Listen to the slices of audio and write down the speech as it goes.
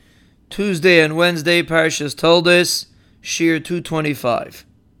Tuesday and Wednesday, Parshas told us, Shiur 225.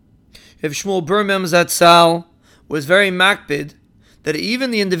 If Shmuel Birmem Zatzal was very makbid that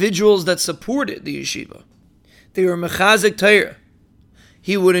even the individuals that supported the yeshiva, they were mechazik Torah,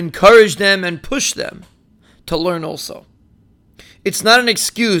 he would encourage them and push them to learn also. It's not an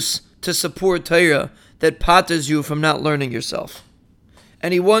excuse to support Torah that patters you from not learning yourself.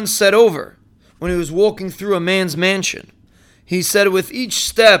 And he once said over, when he was walking through a man's mansion, he said, with each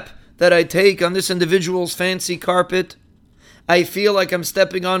step that I take on this individual's fancy carpet, I feel like I'm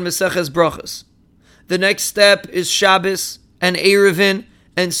stepping on Meseches Brachas. The next step is Shabbos and Erevin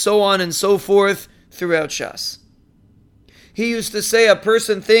and so on and so forth throughout Shas. He used to say, a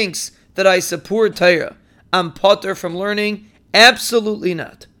person thinks that I support Torah, I'm potter from learning. Absolutely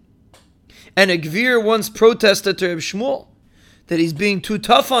not. And a Gvir once protested to Reb Shmuel that he's being too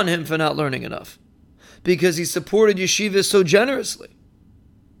tough on him for not learning enough, because he supported yeshivas so generously.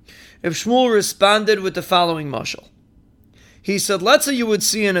 Reb Shmuel responded with the following mashal. He said, let's say you would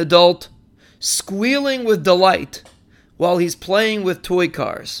see an adult squealing with delight while he's playing with toy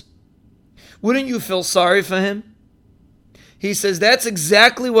cars. Wouldn't you feel sorry for him? He says, that's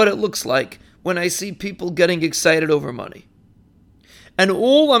exactly what it looks like when I see people getting excited over money. And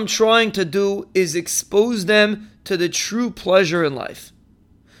all I'm trying to do is expose them to the true pleasure in life,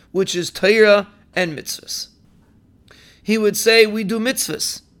 which is Torah and mitzvahs. He would say, we do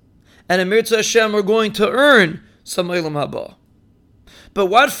mitzvahs, and in Mirza Hashem we're going to earn some Olam Haba. But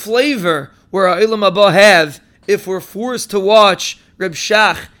what flavor will our Olam Haba have if we're forced to watch Reb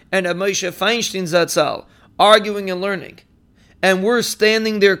Shach and Moshe Feinstein Zatzal arguing and learning, and we're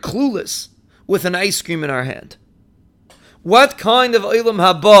standing there clueless with an ice cream in our hand? What kind of Olam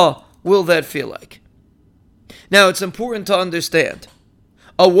Haba will that feel like? Now, it's important to understand,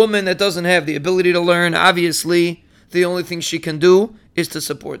 a woman that doesn't have the ability to learn, obviously, the only thing she can do is to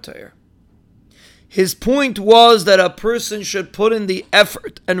support Torah. His point was that a person should put in the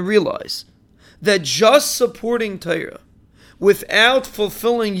effort and realize that just supporting Torah without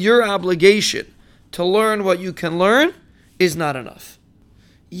fulfilling your obligation to learn what you can learn is not enough.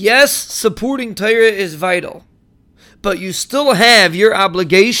 Yes, supporting Torah is vital, but you still have your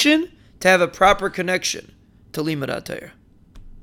obligation to have a proper connection to Limud HaTorah.